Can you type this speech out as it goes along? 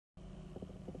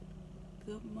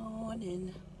Good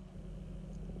morning.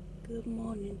 Good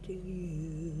morning to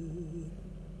you.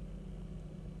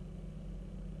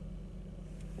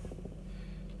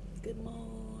 Good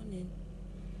morning.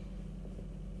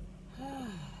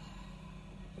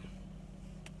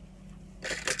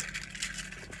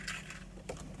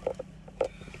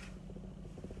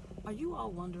 Are you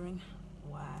all wondering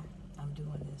why I'm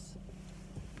doing this?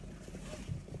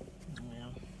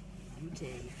 Well, I'm gonna tell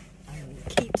you. I'm gonna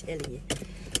keep telling you.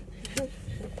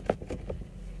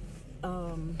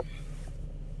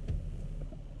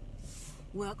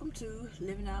 Welcome to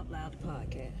Living Out Loud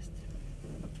podcast.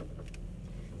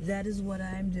 That is what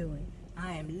I am doing.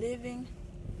 I am living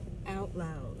out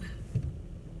loud.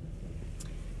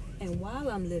 And while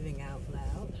I'm living out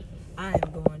loud, I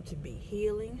am going to be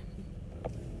healing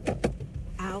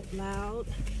out loud,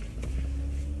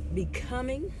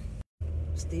 becoming,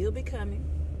 still becoming,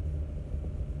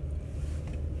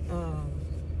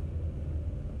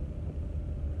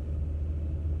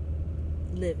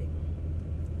 living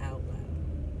out loud.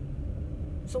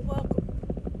 So welcome.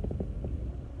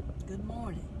 Good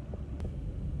morning.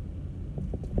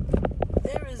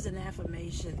 There is an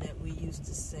affirmation that we used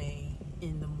to say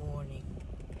in the morning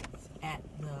at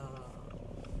the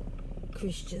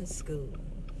Christian school.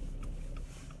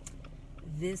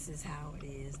 This is how it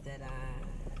is that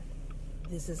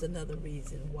this is another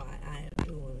reason why I am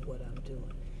doing what I'm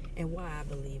doing and why I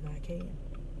believe I can.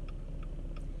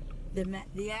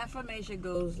 The affirmation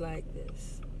goes like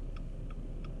this: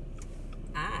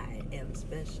 I am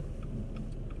special.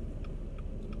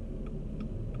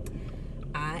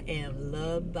 I am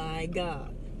loved by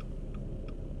God.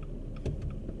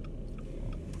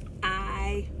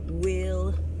 I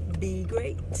will be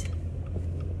great.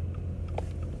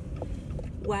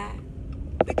 Why?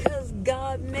 Because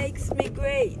God makes me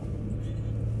great.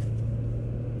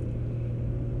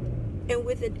 And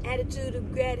with an attitude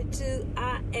of gratitude,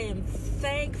 I am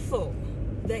thankful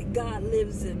that God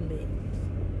lives in me.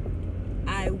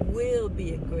 I will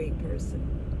be a great person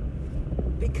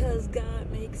because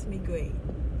God makes me great.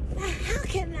 Now, how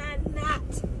can I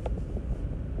not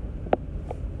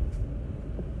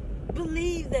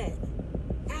believe that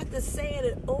after saying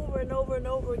it over and over and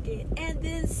over again, and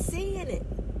then seeing it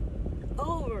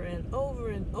over and over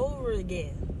and over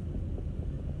again?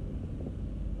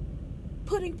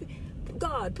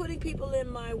 Putting people in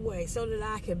my way so that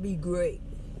I can be great.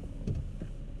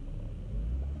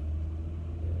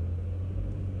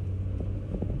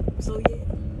 So yeah.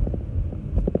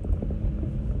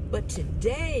 But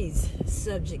today's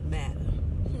subject matter.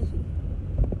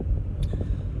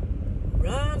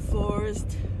 Run,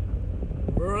 Forrest.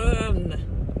 Run.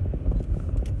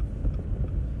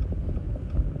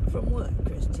 From what,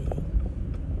 Christine?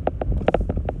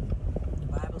 The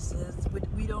Bible says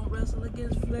we don't wrestle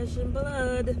against flesh and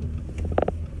blood,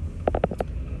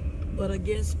 but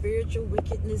against spiritual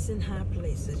wickedness in high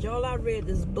places. Y'all, I read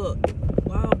this book a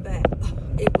while back.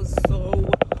 It was so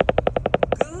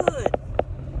good.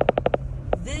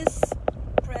 This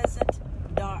present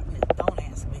darkness. Don't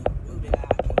ask me who did I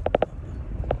can't remember.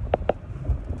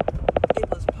 It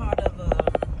was part of a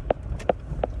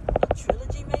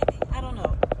trilogy, maybe? I don't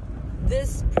know.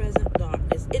 This present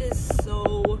darkness. It is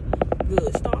so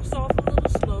good. Starts off a little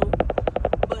slow,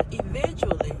 but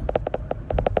eventually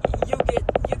you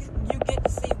get to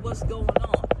see what's going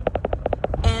on.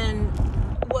 And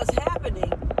what's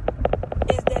happening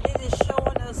is that it is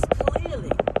showing us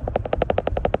clearly.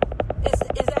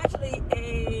 It's actually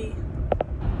a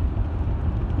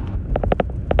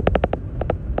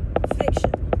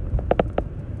fiction.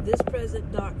 This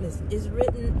present darkness is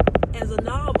written as a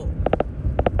novel,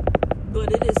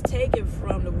 but it is taken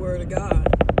from the Word of God.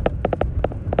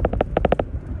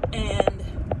 And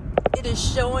it is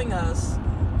showing us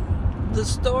the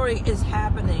story is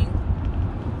happening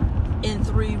in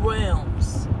three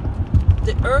realms: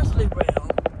 the earthly realm,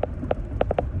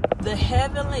 the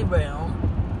heavenly realm,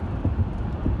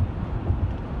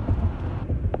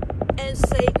 and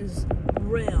Satan's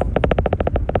realm.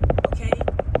 Okay?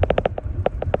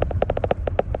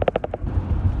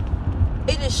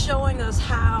 It is showing us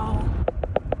how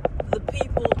the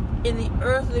people in the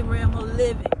earthly realm are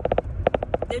living.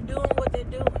 They're doing what they're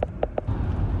doing.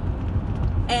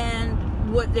 And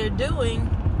what they're doing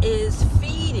is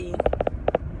feeding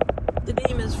the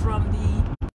demons from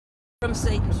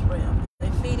Satan's realm.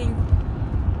 They're feeding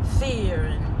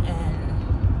fear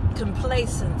and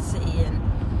complacency and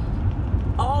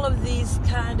all of these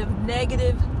kind of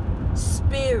negative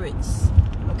spirits,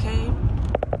 okay?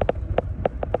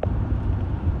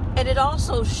 And it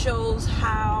also shows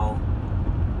how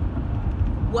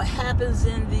what happens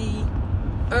in the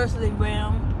earthly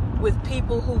realm with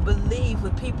people who believe,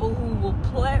 with people who will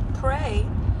pray.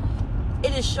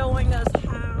 It is showing us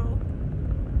how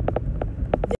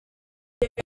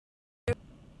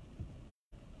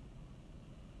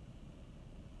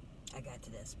I got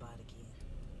to that spot again.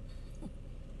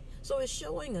 So it's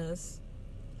showing us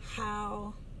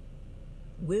how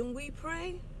when we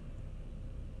pray,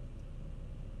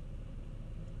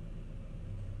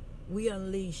 we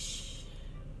unleash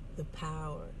the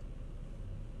power,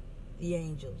 the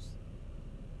angels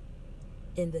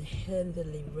in the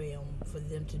heavenly realm for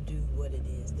them to do what it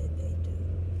is that they do.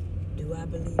 Do I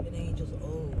believe in angels?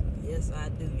 Oh, yes, I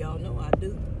do. Y'all know I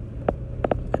do.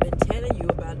 I've been telling you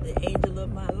about the angel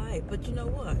of my life. But you know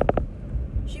what?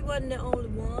 She wasn't the only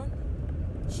one.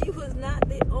 She was not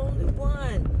the only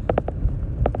one.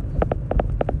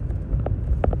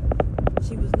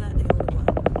 She was not the only one.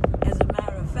 As a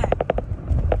matter of fact,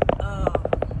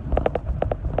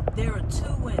 there are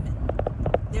two women.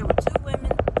 There were two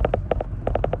women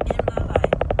in my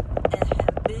life and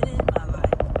have been in my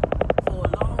life for a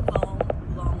long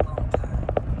time.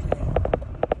 Okay?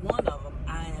 One of them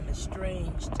I am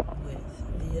estranged with.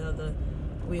 The other,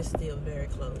 we're still very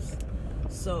close.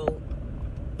 So,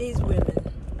 these women,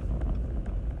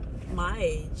 my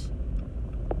age,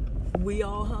 we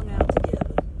all hung out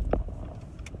together.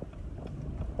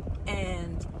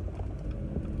 And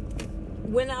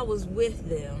when I was with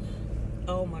them,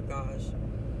 oh my gosh,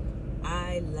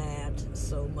 I laughed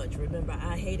so much. Remember,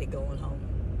 I hated going home.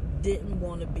 Didn't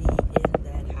want to be in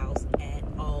that house at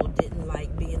all. Didn't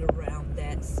like being around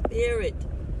that spirit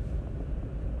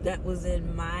that was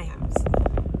in my house.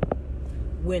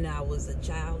 When I was a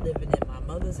child living in my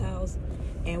mother's house,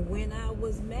 and when I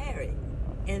was married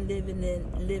and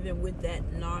living with that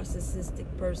narcissistic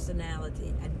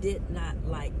personality, I did not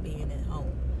like being at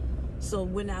home. So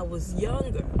when I was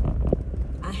younger,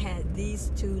 I had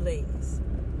these two ladies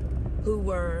who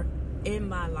were in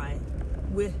my life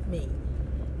with me.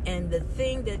 And the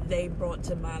thing that they brought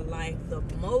to my life the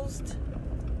most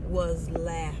was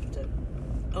laughter.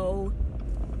 Oh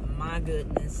my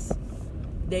goodness.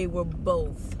 They were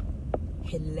both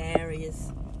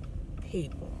hilarious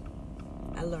people.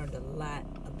 I learned a lot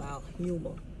about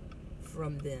humor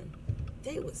from them.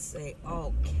 They would say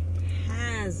all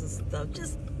kinds of stuff,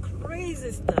 just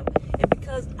crazy stuff. And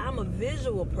because I'm a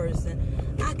visual person,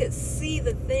 I could see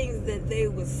the things that they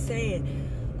were saying.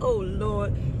 Oh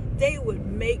Lord, they would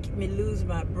make me lose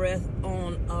my breath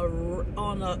on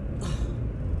a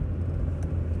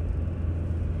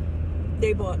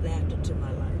they brought laughter to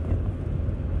my life.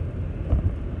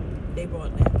 They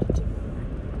brought laughter to my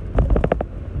life.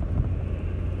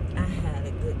 I had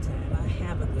a good time. I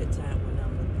have a good time when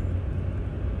I'm with them.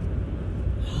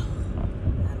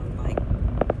 I don't like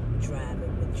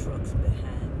driving with trucks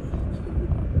behind me.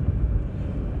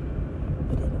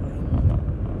 But anyway,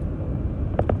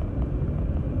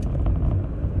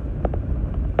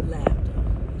 laughter,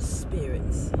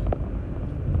 spirits.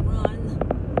 Run,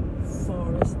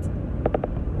 Forrest,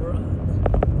 run.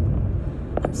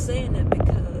 I'm saying that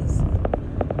because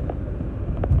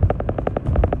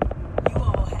you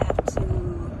all have to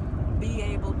be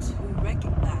able to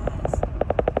recognize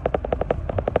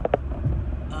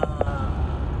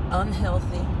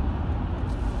unhealthy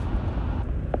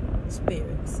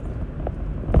spirits.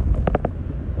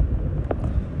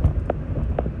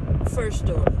 First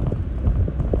story.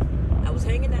 I was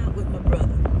hanging out with my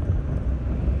brother.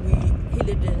 He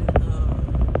lived in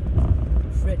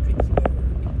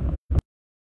Fredericksburg.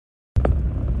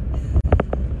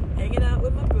 Hanging out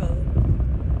with my brother.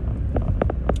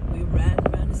 We were riding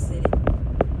around the city.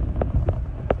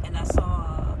 And I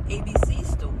saw an ABC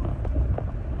store.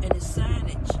 And its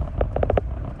signage,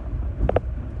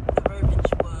 the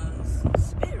verbiage was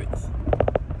spirits.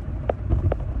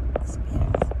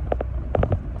 Spirits.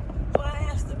 So I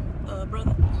asked him,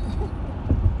 brother,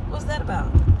 what's that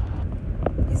about?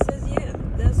 He says, yeah,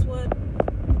 that's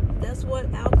what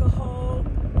alcohol.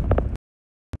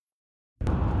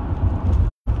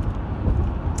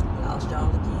 Lost y'all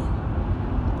again.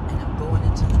 And I'm going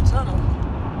into the tunnel.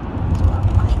 So I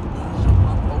might lose you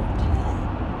one more time.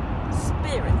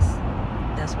 Spirits.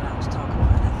 That's what I was talking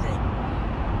about, I think.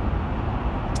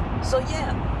 So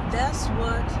yeah, that's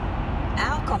what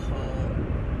alcohol,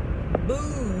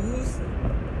 booze,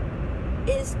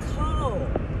 is called.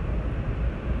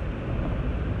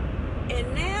 And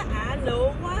now I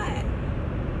know why.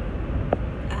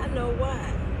 I know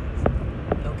why.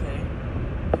 Okay.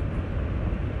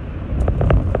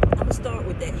 I'm going to start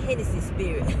with that Hennessy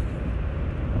spirit.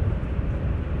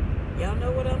 Y'all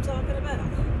know what I'm talking about?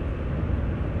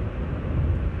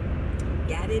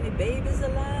 Got any babies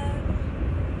alive?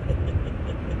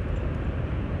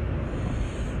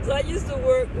 So I used to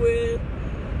work with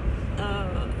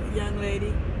a young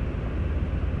lady,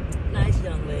 nice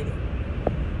young lady,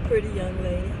 pretty young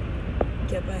lady,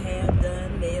 kept her hair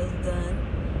done, nails done,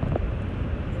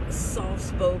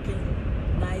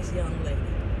 soft-spoken, nice young lady.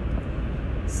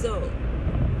 So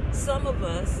some of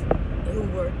us who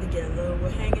worked together were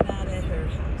hanging out at her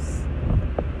house,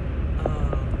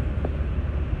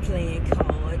 playing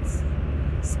cards,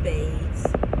 spades.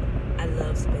 I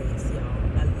love spades, y'all.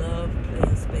 I love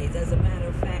playing spades. As a matter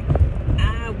of fact,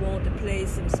 I want to play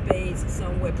some spades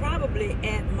somewhere, probably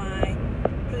at my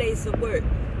place of work.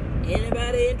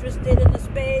 Anybody interested in a nice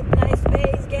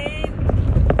spades game?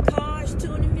 Cards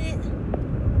tournament?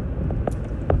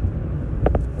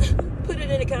 Put it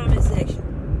in the comment section,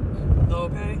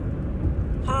 okay?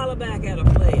 Holler back at a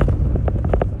player.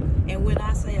 And when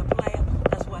I say a player,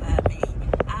 that's what I mean.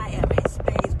 I am a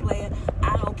spades player.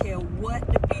 I don't care what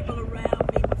the people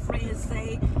around me, my friends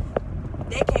say.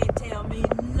 They can't tell me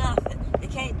nothing. They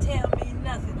can't tell me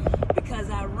nothing because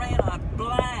I ran a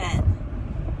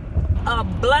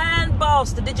blind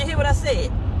Boston. Did you hear what I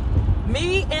said?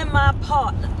 Me and my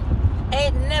partner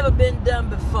ain't never been done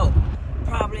before.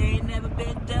 Probably ain't never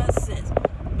been done since.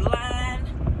 Blind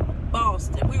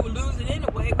Boston. We were losing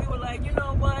anyway. We were like, you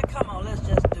know what? Come on, let's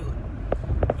just do it.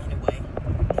 Anyway,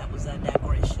 that was a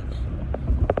digression.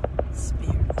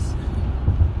 Spirits.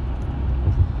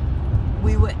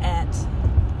 We were at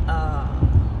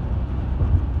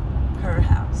her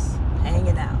house,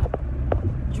 hanging out,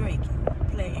 drinking,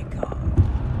 playing cards.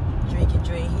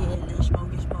 Drink here, and then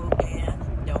smoke there.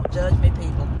 Don't judge me,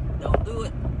 people. Don't do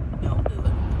it. Don't do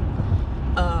it.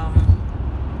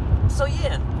 So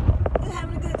yeah, we're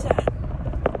having a good time.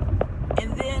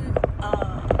 And then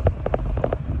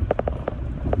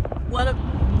one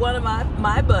of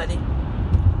my buddy,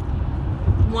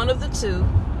 one of the two,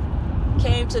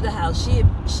 came to the house. She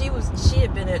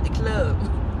had been at the club,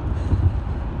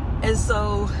 and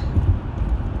so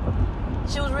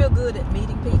she was real good at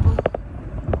meeting people,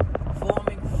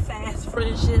 forming fast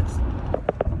friendships.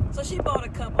 So she brought a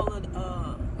couple of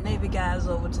Navy guys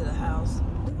over to the house. Do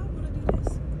I want to do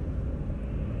this?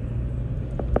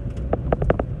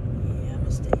 Yeah, I'm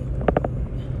gonna stay on the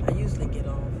road. I usually get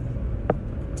off,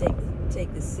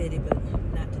 take the city, but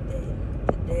not today.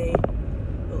 Today,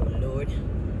 oh Lord,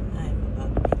 I am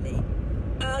about to be late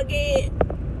again.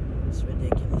 It's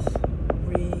ridiculous.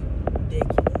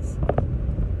 Ridiculous.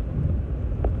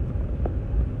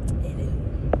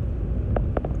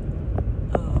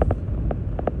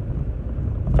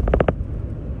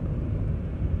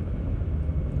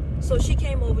 So she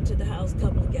came over to the house,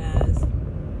 couple of guys,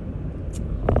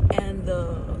 and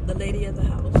the lady of the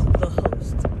house, the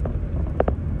host,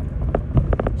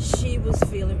 she was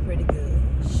feeling pretty good.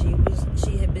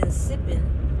 She had been sipping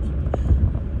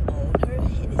on her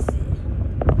Hennessy,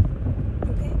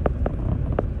 okay?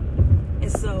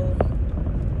 And so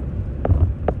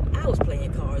I was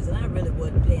playing cards, and I really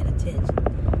wasn't paying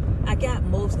attention. I got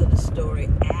most of the story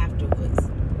afterwards.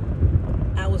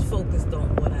 I was focused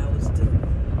on what I was doing.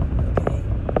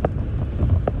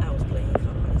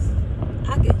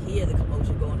 I could hear the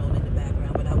commotion going on in the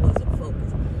background, but I wasn't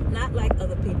focused. Not like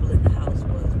other people in the house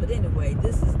was. But anyway,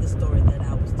 this is the story that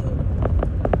I was told.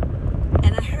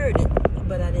 And I heard it,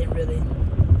 but I didn't really.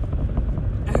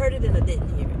 I heard it and I didn't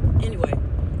hear it. Anyway,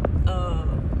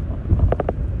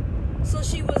 so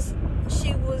she was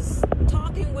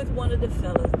talking with one of the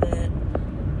fellas that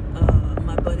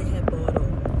my buddy had brought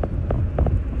over.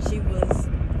 She was,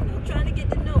 trying to get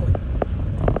to know him.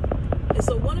 And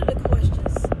so one of the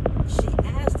questions she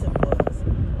asked him was,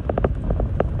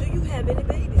 do you have any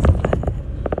babies alive?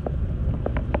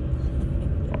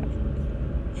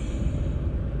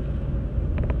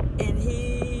 And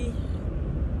he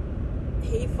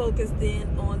focused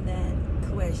in on that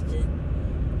question,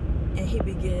 and he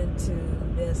began to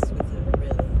mess with her,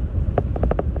 really.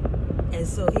 And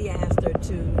so he asked her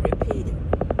to repeat it,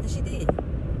 and she did.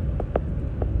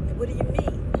 And what do you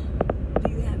mean? Do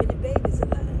you have any babies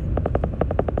alive?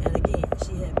 And again,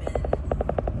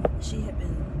 she had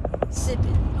been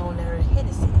sipping on her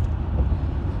Hennessy.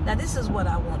 Now this is what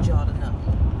I want y'all to know.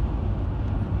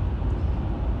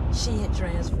 She had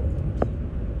transformed.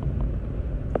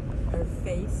 Her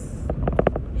face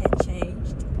had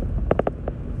changed.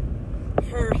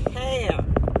 Her hair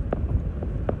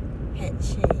had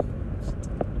changed.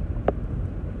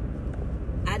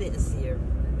 I didn't see her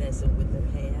messing with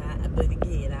her hair, but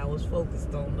again, I was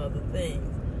focused on other things.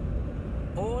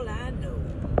 All I know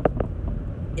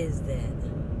is that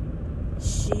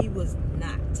she was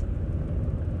not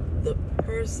the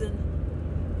person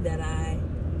that I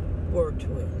worked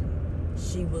with.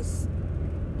 She was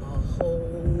a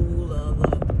whole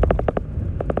other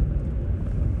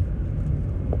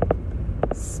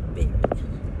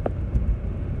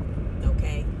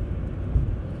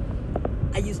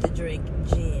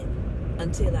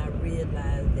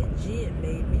realized that gin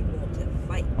made me want to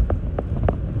fight.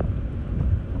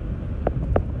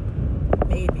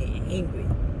 Made me angry.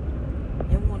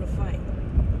 Didn't want to fight.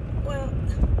 Well,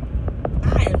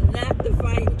 I am not the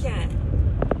fighting kind.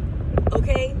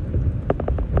 Okay?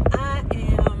 I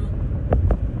am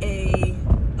a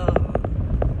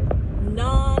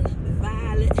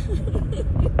non-violent.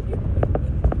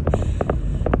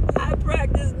 I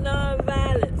practice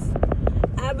non-violence.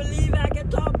 I believe I can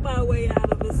talk my way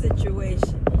out of a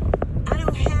situation. I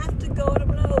don't have to go to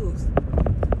blows.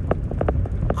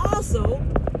 Also,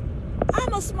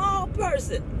 I'm a small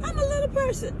person. I'm a little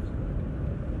person.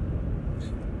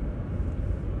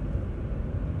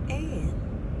 And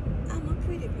I'm a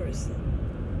pretty person.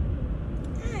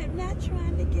 I am not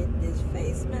trying to get this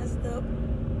face messed up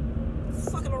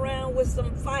fucking around with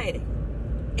some fighting.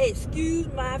 Excuse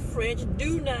my French.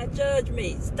 Do not judge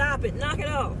me. Stop it. Knock it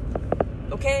off.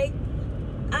 Okay?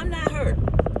 I'm not hurt.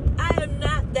 I am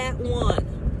not that one.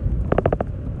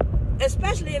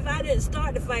 Especially if I didn't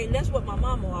start the fight. And that's what my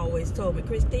mama always told me.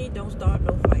 Christine, don't start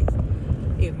no fights.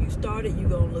 If you start it, you're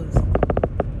going to lose it.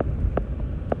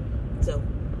 So,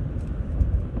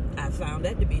 I found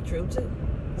that to be true too.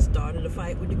 Started a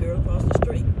fight with the girl across the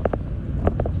street.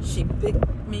 She picked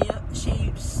me up.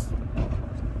 She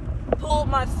pulled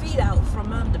my feet out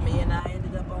from under me, and I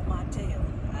ended up on my tail.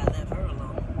 I left her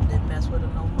alone. Didn't mess with her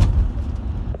no more.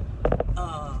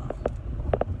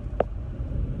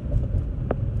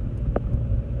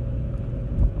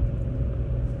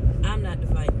 I'm not the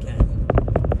fighting kind.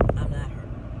 I'm not hurt.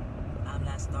 I'm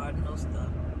not starting no stuff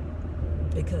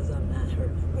because I'm not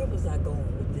hurt. Where was I going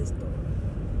with this story?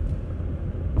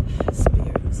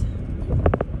 Spirits.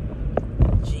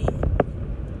 Gin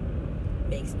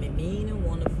makes me mean and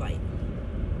want to fight.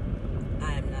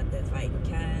 I am not that fighting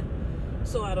kind,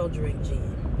 so I don't drink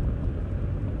gin.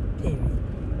 Period.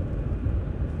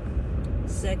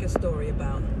 Second story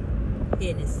about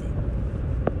Hennessy.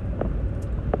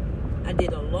 I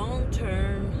did a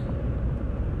long-term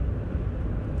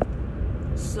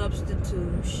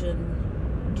substitution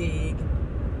gig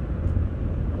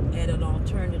at an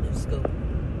alternative school.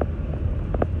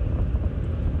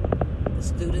 The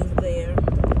students there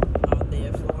are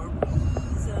there for a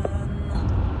reason,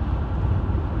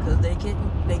 because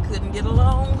they couldn't get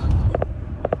along.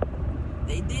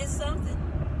 They did something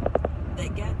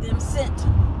that got them sent.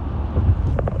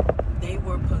 They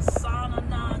were persona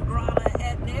non grata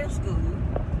at their school,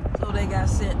 so they got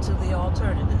sent to the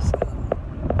alternative school.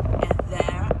 And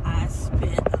there I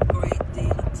spent a great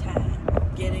deal of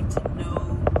time getting to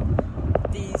know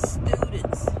these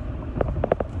students.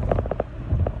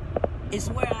 It's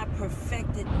where I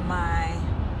perfected my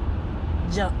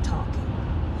junk talking.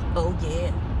 Oh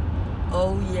yeah.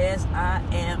 Oh yes, I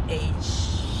am a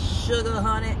sugar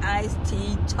honey iced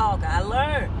tea talker. I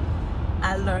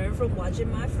learned from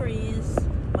watching my friends,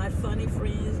 my funny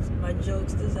friends, my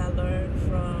jokesters. I learned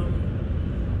from,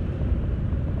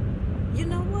 you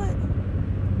know what?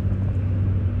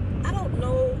 I don't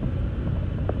know.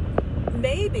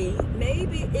 Maybe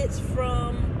it's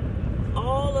from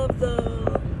all of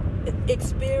the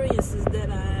experiences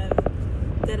that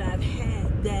I've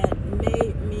had that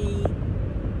made me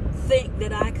think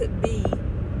that I could be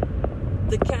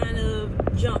the kind of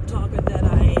junk talker that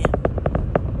I am.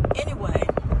 Anyway,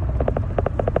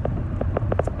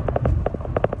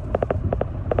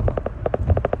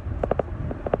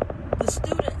 the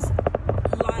students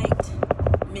liked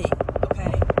me,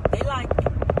 okay? They liked me.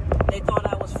 They thought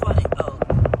I was funny. Oh,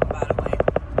 by the way,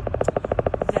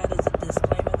 that is a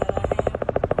disclaimer that I have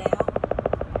now.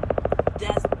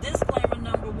 That's disclaimer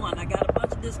number one. I got a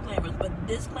bunch of disclaimers, but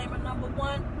disclaimer number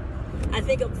one, I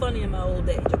think I'm funny in my old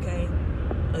age, okay?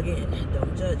 Again,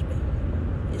 don't judge me.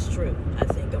 It's true. I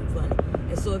think I'm funny.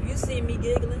 And so if you see me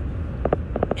giggling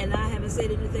and I haven't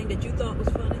said anything that you thought was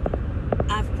funny,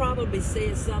 I've probably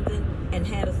said something and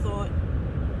had a thought,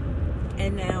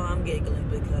 and now I'm giggling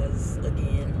because,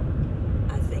 again,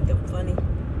 I think I'm funny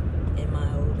in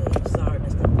my old age. Sorry,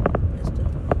 Mr.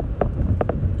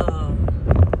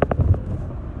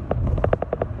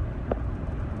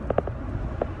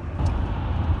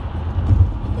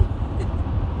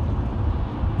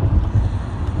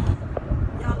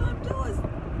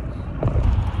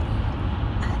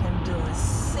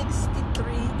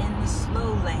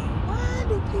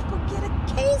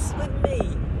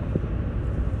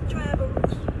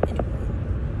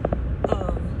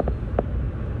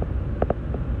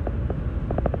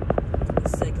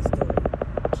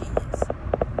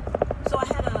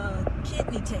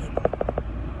 table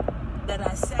that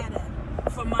I sat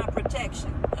at for my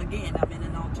protection. Again, I'm in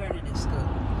an alternative school.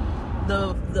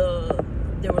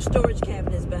 There were storage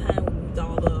cabinets behind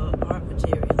all the art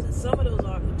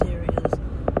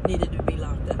needed to be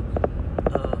locked up.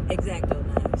 X-OXO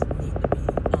knives need to be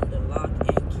under lock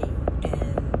and key,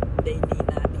 and they need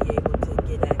not be able to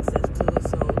get access to it.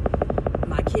 So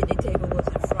my kidney table was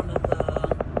in front of the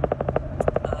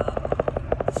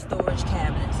storage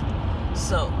cabinets,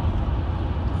 so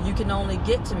you can only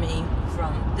get to me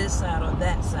from this side or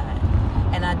that side,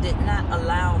 and I did not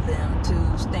allow them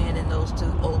to stand in those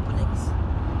two openings.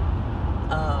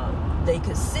 They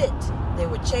could sit. There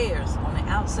were chairs on the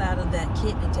outside of that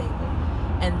kidney table,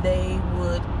 and they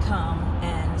would come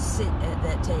and sit at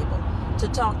that table to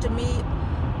talk to me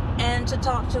and to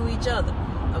talk to each other,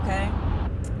 okay?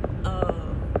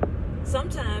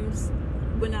 Sometimes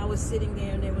when I was sitting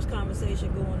there and there was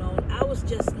conversation going on, I was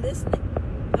just listening.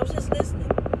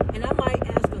 And I might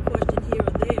ask a question here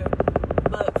or there,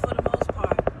 but for the most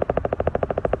part,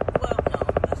 well, no,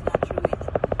 that's not true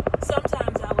either.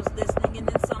 Sometimes I was listening, and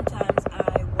then sometimes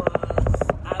I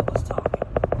was talking.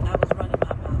 I was running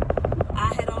my mouth.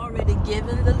 I had already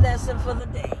given the lesson for the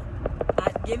day.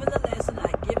 I'd given the lesson,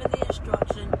 I'd given the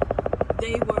instruction.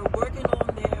 They were working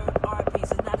on their art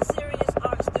pieces. Now, the serious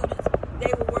art students,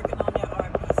 they were working on their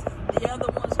art pieces. The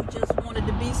other ones who just wanted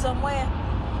to be somewhere,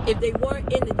 if they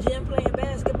weren't in the gym playing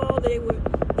basketball, they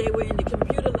were in the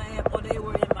computer lab, or they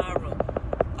were in my room,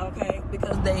 okay?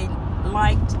 Because they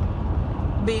liked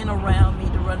being around me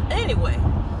to run. Anyway,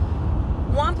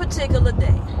 one particular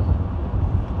day,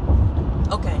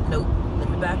 okay, no, let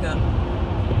me back up.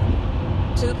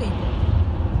 Two people.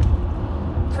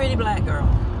 Pretty black girl.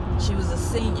 She was a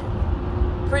senior.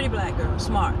 Pretty black girl,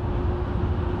 smart.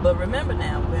 But remember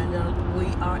now, we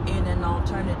are in an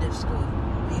alternative school.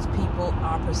 These people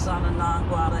are persona non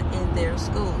grata in their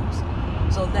schools.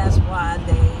 So that's why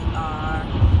they are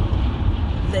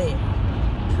there.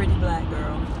 Pretty black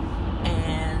girl.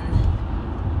 And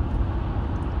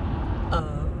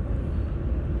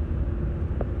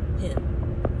him.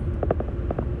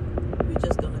 We're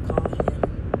just going to call him.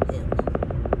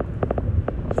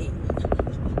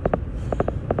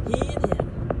 He and him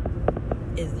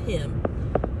is him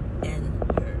and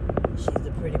her. She's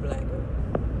the pretty black girl.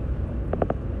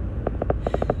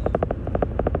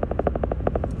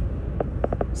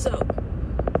 So,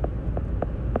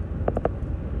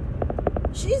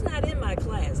 she's not in my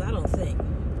class, I don't think.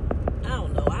 I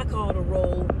don't know. I called a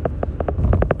roll,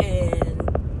 and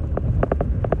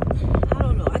I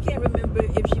don't know. I can't remember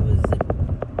if she was.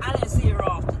 I didn't see her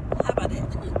often. How about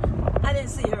that? I didn't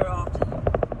see her often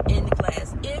in the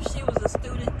class. If she was a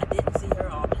student, I didn't see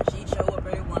her often. She'd show up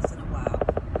every once in a while.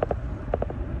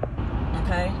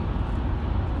 Okay?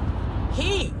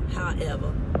 He,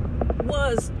 however,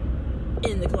 was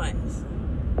in the class,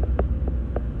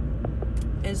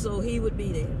 and so he would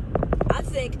be there. I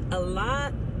think a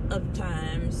lot of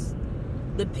times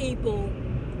the people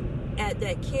at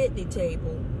that kidney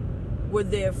table were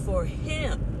there for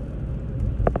him.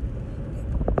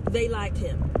 They liked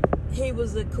him. He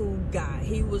was a cool guy.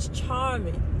 He was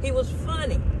charming. He was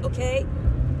funny, okay?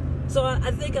 So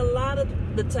I think a lot of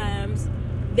the times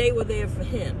they were there for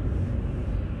him.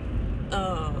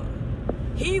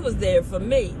 He was there for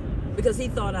me, because he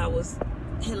thought I was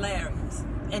hilarious,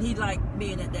 and he liked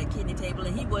being at that kidney table,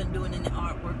 and he wasn't doing any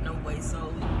artwork no way,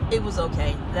 so it was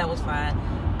okay. That was fine.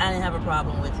 I didn't have a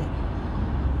problem with it.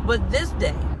 But this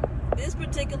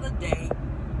particular day,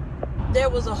 there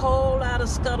was a whole lot of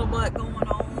scuttlebutt going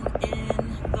on in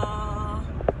the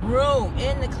room,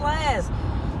 in the class.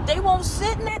 They weren't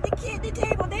sitting at the kidney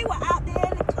table. They were out there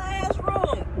in the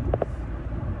classroom.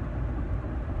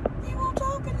 They weren't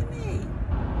talking to me.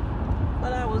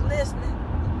 But I was listening.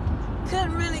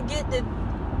 Couldn't really get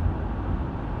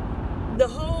the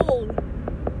whole,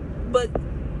 but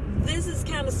this is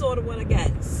kind of sort of what I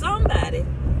got. Somebody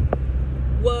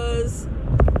was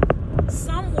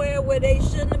somewhere where they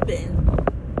shouldn't have been,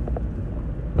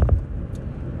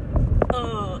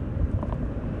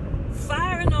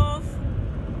 firing off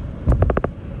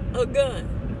a gun,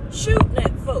 shooting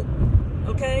at folk,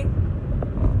 okay?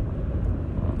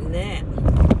 Now,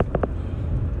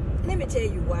 let me tell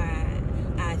you why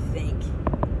I think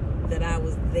that I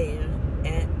was there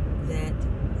at that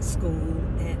school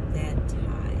at that time.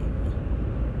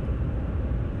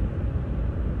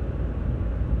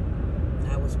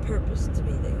 I was purposed to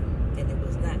be there, and it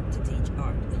was not to teach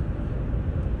art.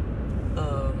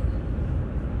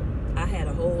 I had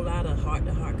a whole lot of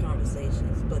heart-to-heart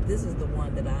conversations, but this is the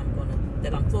one that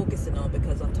I'm focusing on,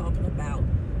 because I'm talking about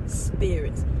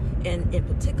spirits, and in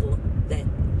particular that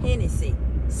Hennessy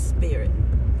spirit.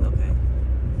 Okay,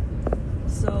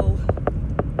 so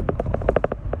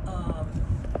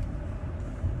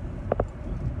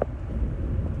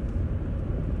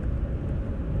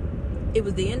it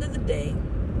was the end of the day.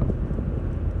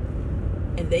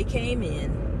 And they came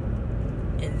in,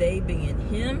 and they being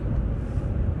him,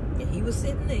 and he was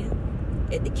sitting there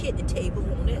at the kitchen table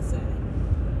on that side,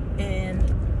 and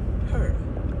her,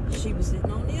 she was sitting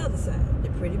on the other side, the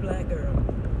pretty black girl.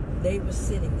 They were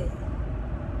sitting there.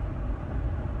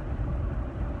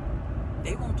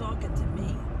 They weren't talking to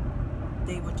me.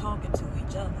 They were talking to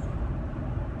each other.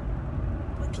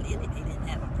 But clearly they didn't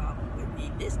have a problem with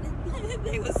me listening.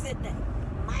 They were sitting at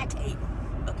my table.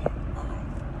 Okay, all right.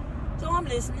 So I'm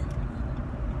listening.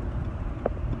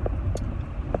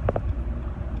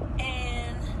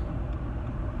 And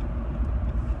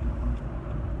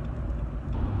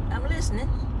I'm listening.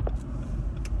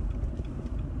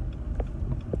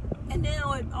 And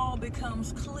now it all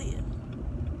becomes clear.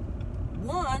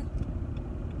 One,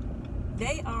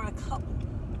 they are a couple.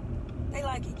 They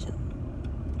like each other.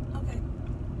 Okay.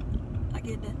 I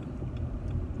get that.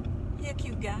 He a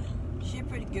cute guy. She a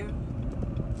pretty girl.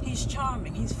 He's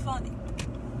charming. He's funny.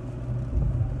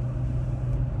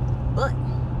 But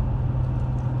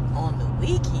on the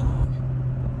weekend,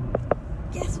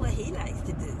 guess what he likes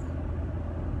to do?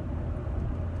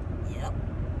 Yep.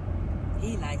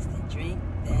 He likes to drink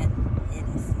that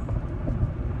Hennessy.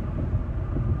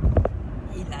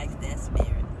 He likes that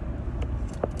spirit.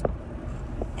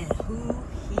 And who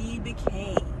he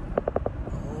became.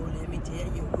 Oh, let me tell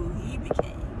you who he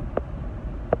became.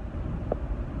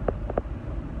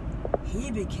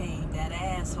 He became that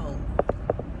asshole.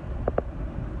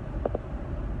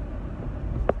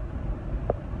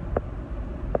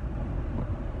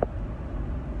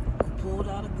 Who pulled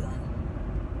out a gun.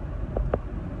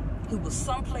 Who was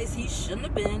someplace he shouldn't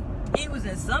have been. He was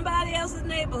in somebody else's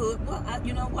neighborhood. Well,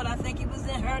 you know what? I think he was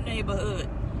in her neighborhood.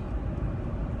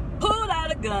 Pulled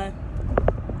out a gun.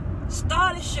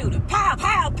 Started shooting. Pow,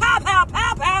 pow, pow, pow,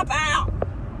 pow, pow, pow.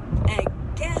 And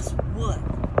guess what?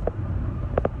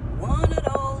 One of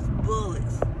those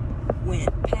bullets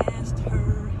went past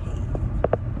her head.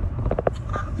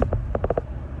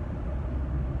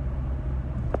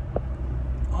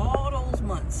 All those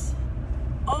months,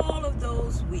 all of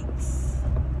those weeks,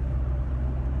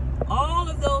 all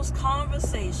of those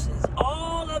conversations,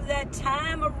 all of that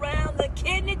time around the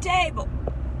kidney table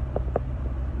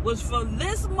was for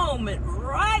this moment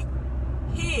right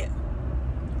here.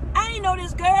 I ain't know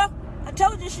this girl. I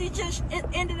told you she just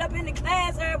ended up in the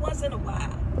class every once in a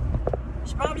while.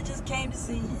 She probably just came to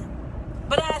see him.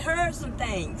 But I'd heard some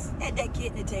things at that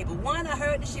kidney table. One, I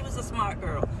heard that she was a smart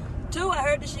girl. Two, I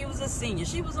heard that she was a senior.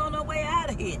 She was on her way out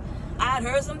of here. I'd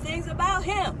heard some things about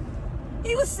him.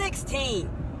 He was 16.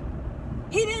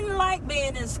 He didn't like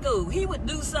being in school. He would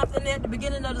do something at the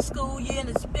beginning of the school year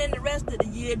and spend the rest of the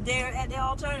year there at the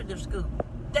alternative school.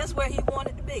 That's where he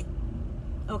wanted to be.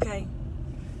 Okay?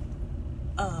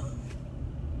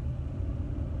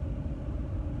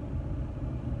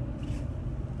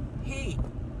 He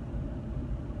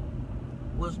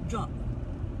was drunk.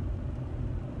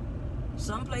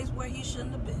 Someplace where he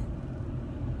shouldn't have been.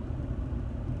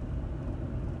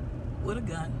 With a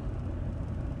gun.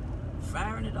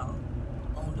 Firing it off.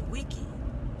 On the weekend,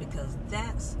 because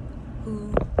that's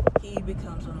who he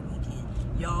becomes on the weekend.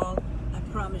 Y'all, I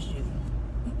promise you,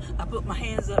 I put my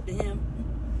hands up to him.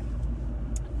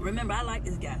 Remember, I like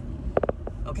this guy,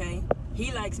 okay?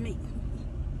 He likes me.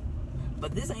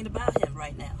 But this ain't about him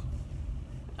right now,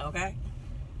 okay?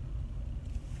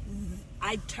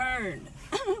 I turned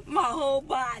my whole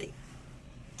body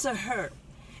to her,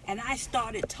 and I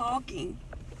started talking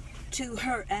to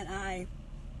her, and I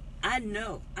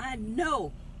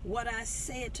know what I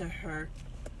said to her.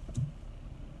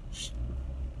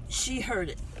 She heard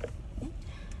it.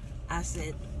 I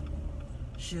said,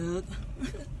 Suge,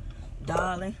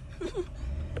 darling,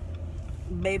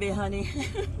 baby honey,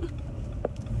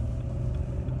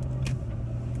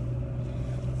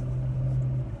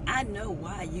 I know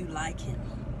why you like him.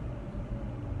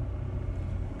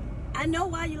 I know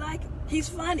why you like him. He's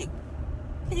funny.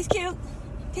 He's cute.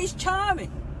 He's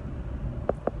charming.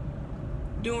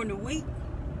 During the week.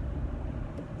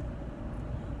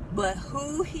 But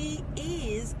who he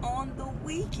is on the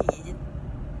weekend,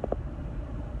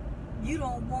 you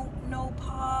don't want no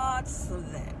parts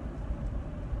of that.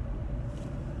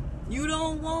 You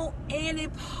don't want any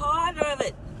part of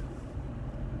it.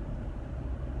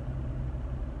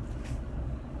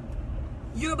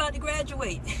 You're about to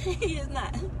graduate. He is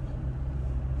not.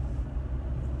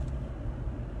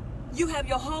 You have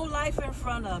your whole life in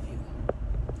front of you.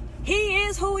 He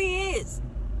is who he is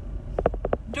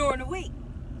during the week.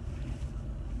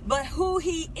 But who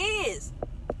he is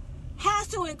has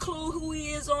to include who he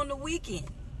is on the weekend.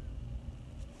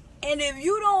 And if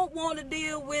you don't want to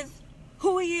deal with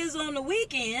who he is on the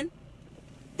weekend,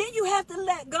 then you have to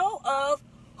let go of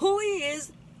who he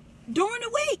is during the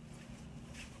week.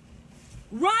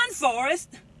 Run, Forrest.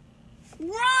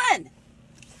 Run.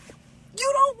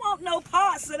 You don't want no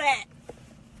parts of that.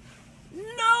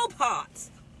 No parts.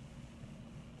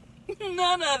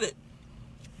 None of it.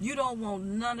 You don't want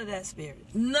none of that spirit.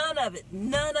 None of it.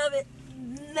 None of it.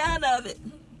 None of it.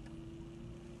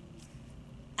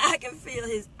 I can feel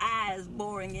his eyes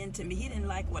boring into me. He didn't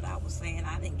like what I was saying.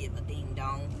 I didn't give a ding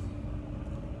dong.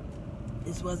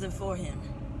 This wasn't for him.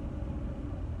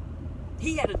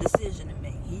 He had a decision to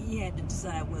make. He had to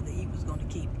decide whether he was going to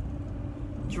keep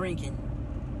drinking.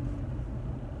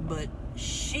 But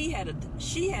she had a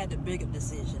bigger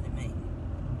decision to make.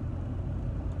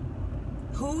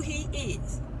 Who he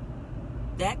is.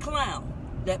 That clown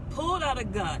that pulled out a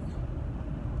gun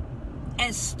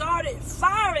and started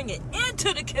firing it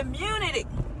into the community.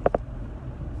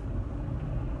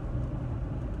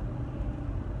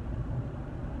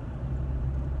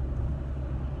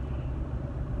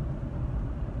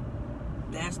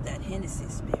 That's that Hennessy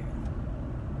spirit.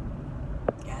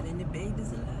 Got any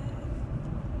babies alive?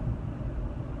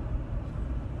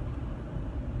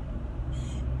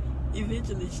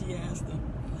 Eventually she asked him,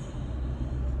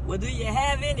 well, do you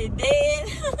have any dead?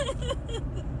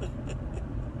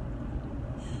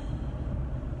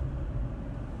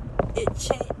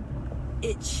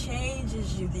 It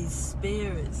changes you, these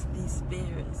spirits.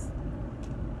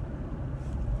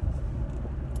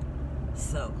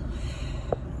 So,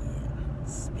 yeah,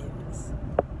 spirits.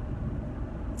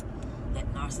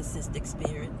 That narcissistic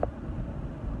spirit.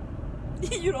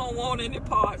 You don't want any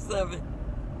parts of it.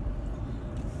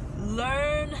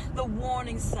 Learn the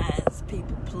warning signs,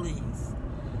 people, please.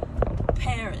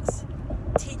 Parents,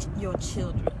 teach your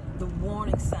children the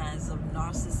warning signs of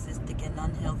narcissistic and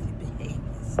unhealthy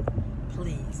behaviors,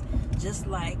 please. Just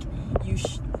like you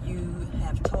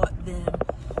have taught them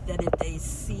that if they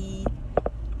see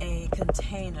a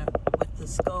container with the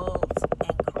skulls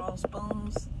and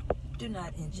crossbones, do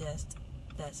not ingest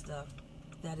that stuff.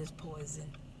 That is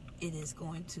poison. It is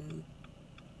going to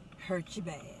hurt you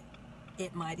bad.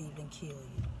 It might even kill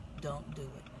you. Don't do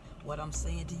it. What I'm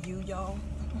saying to you, y'all,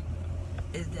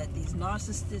 is that these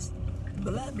narcissists,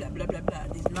 blah, blah, blah, blah, blah,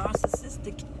 these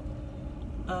narcissistic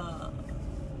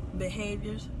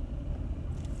behaviors,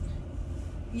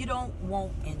 you don't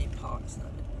want any parts of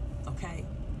it, okay?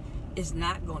 It's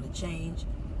not going to change.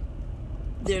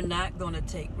 They're not going to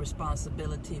take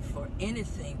responsibility for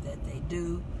anything that they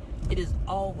do. It is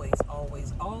always,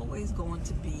 always, always going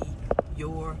to be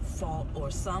your fault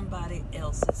or somebody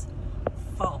else's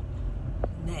fault.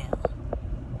 Now,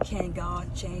 can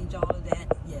God change all of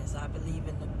that? Yes, I believe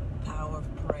in the power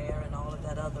of prayer and all of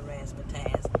that other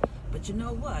razzmatazz. But you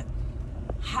know what?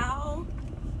 How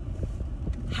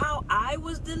I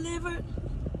was delivered,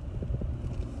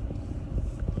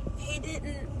 he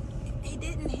didn't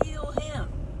heal him.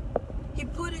 He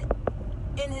put it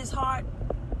in his heart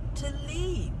to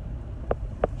leave.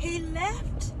 He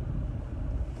left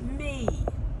me,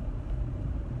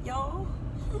 y'all.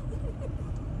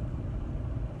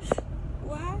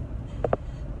 Why?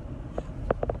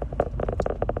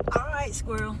 All right,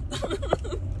 squirrel.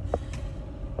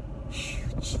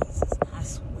 Jesus, I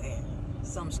swear.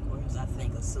 Some squirrels I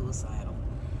think are suicidal.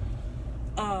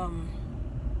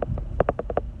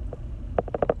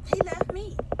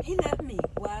 He left me.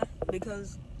 Why?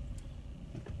 Because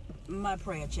my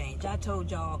prayer changed. I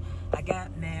told y'all I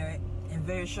got married, and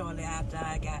very shortly after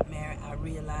I got married, I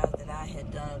realized that I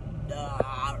had done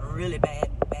a really bad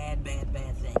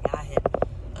thing. I had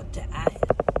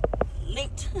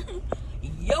linked,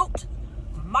 yoked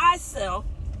myself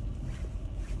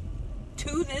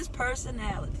to this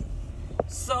personality.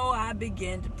 So I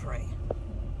began to pray.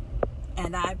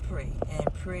 And I prayed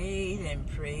and prayed and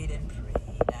prayed and prayed.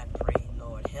 I prayed,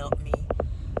 Lord, help me.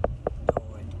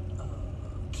 Lord,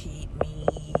 keep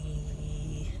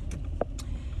me.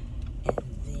 And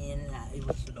then it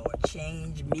was, Lord,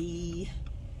 change me.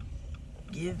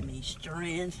 Give me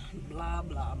strength. Blah,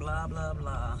 blah, blah, blah,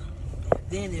 blah. And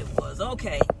then it was,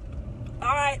 okay.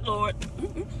 All right, Lord.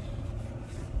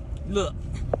 Look,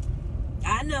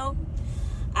 I know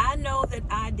that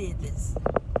I did this.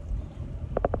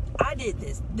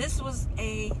 This was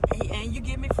and you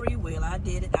give me free will. I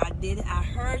did it. I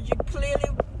heard you clearly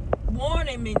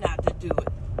warning me not to do it.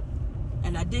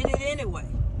 And I did it anyway.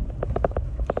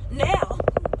 Now,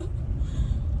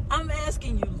 I'm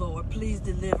asking you, Lord, please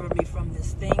deliver me from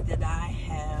this thing that I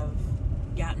have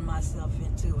gotten myself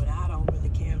into. And I don't really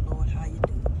care, Lord, how you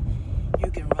do it.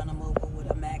 You can run them over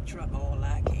with a Mack truck, all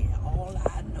I care. All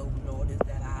I know, Lord, is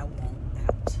that I want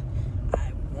out.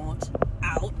 I want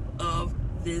out of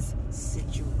this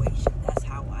situation. That's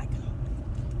how I go.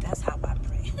 That's how I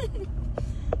pray.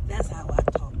 That's how I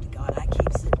talk to God. I keep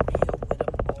it real with him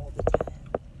all the time.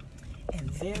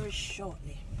 And very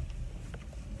shortly,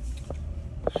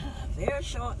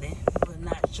 it was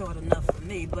not short enough for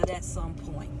me, but at some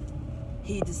point,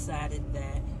 he decided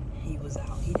that he was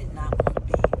out. He did not want to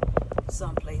be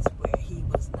someplace where he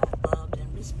was not loved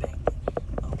and respected.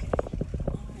 Okay,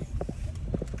 all right.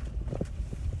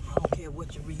 I don't care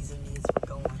what your reason is for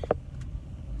going.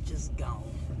 Just go.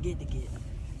 Get together.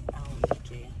 I don't really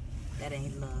care. That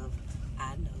ain't love.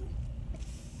 I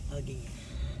know. Again,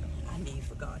 I need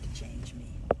for God to change me.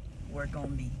 Work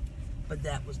on me. But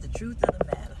that was the truth of the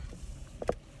matter.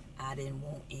 I didn't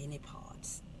want any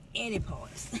parts. Any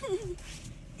parts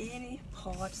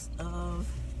of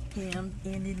him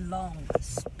any longer.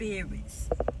 Spirits.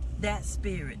 That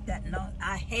spirit.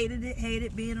 I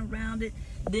hated being around it.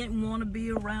 Didn't want to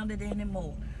be around it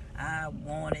anymore. I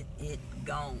wanted it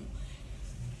gone.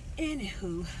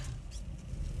 Anywho,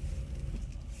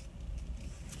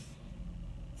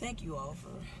 thank you all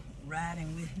for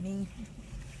riding with me.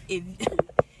 If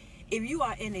you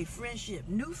are in a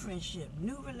new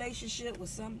relationship with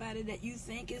somebody that you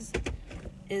think is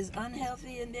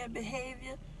unhealthy in their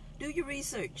behavior, do your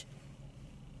research.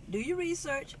 Do your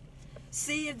research.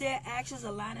 See if their actions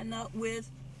are lining up with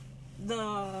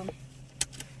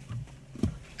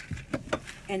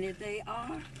and if they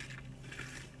are,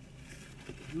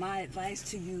 my advice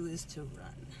to you is to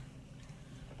run.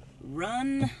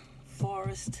 Run,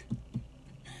 Forrest.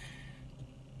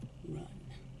 Run.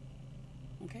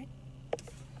 Okay?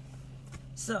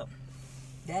 So,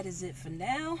 that is it for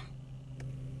now.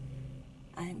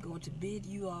 I am going to bid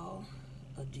you all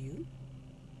adieu.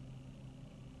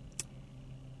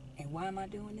 And why am I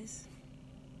doing this?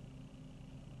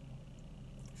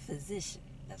 Physician,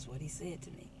 that's what he said to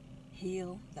me.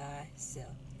 Heal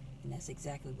thyself. And that's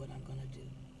exactly what I'm going to do.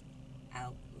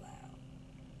 Out loud.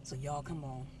 So y'all come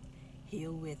on.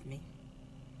 Heal with me.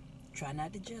 Try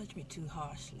not to judge me too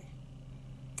harshly.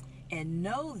 And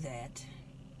know that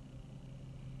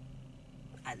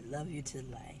I love you to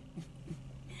life.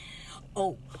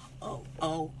 Oh,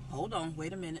 hold on,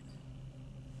 wait a minute.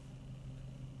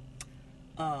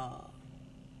 Go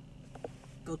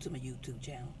to my YouTube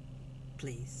channel,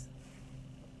 please.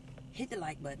 Hit the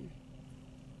like button.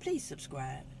 Please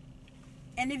subscribe.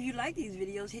 And if you like these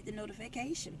videos, hit the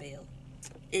notification bell.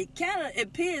 It kind of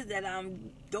appears that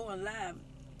I'm going live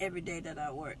every day that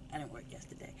I work. I didn't work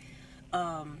yesterday.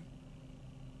 But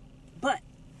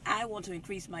I want to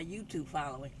increase my YouTube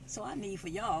following. So I need for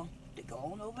y'all to go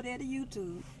on over there to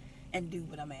YouTube and do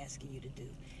what I'm asking you to do.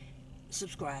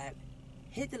 Subscribe,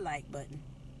 hit the like button,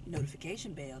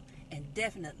 notification bell, and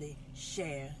definitely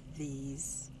share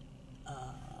these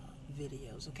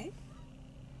videos, okay?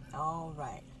 All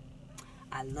right.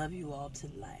 I love you all to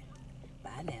life.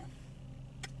 Bye now.